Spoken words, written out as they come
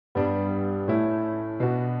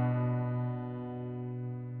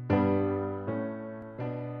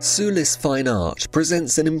Sulis Fine Art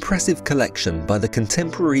presents an impressive collection by the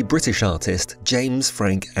contemporary British artist James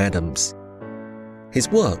Frank Adams. His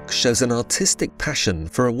work shows an artistic passion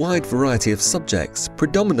for a wide variety of subjects,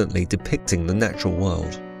 predominantly depicting the natural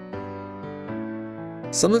world.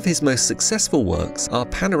 Some of his most successful works are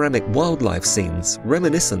panoramic wildlife scenes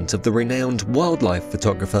reminiscent of the renowned wildlife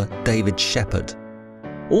photographer David Shepard.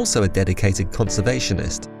 Also a dedicated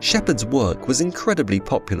conservationist, Shepard's work was incredibly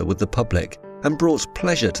popular with the public and brought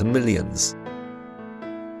pleasure to millions.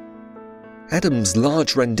 Adams'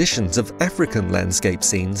 large renditions of African landscape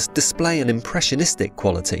scenes display an impressionistic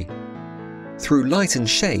quality. Through light and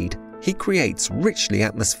shade, he creates richly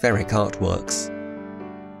atmospheric artworks.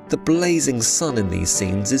 The blazing sun in these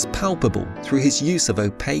scenes is palpable through his use of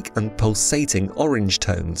opaque and pulsating orange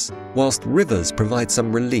tones, whilst rivers provide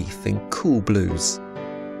some relief in cool blues.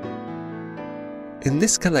 In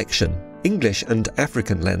this collection, English and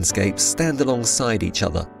African landscapes stand alongside each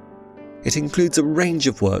other. It includes a range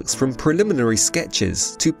of works from preliminary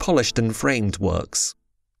sketches to polished and framed works.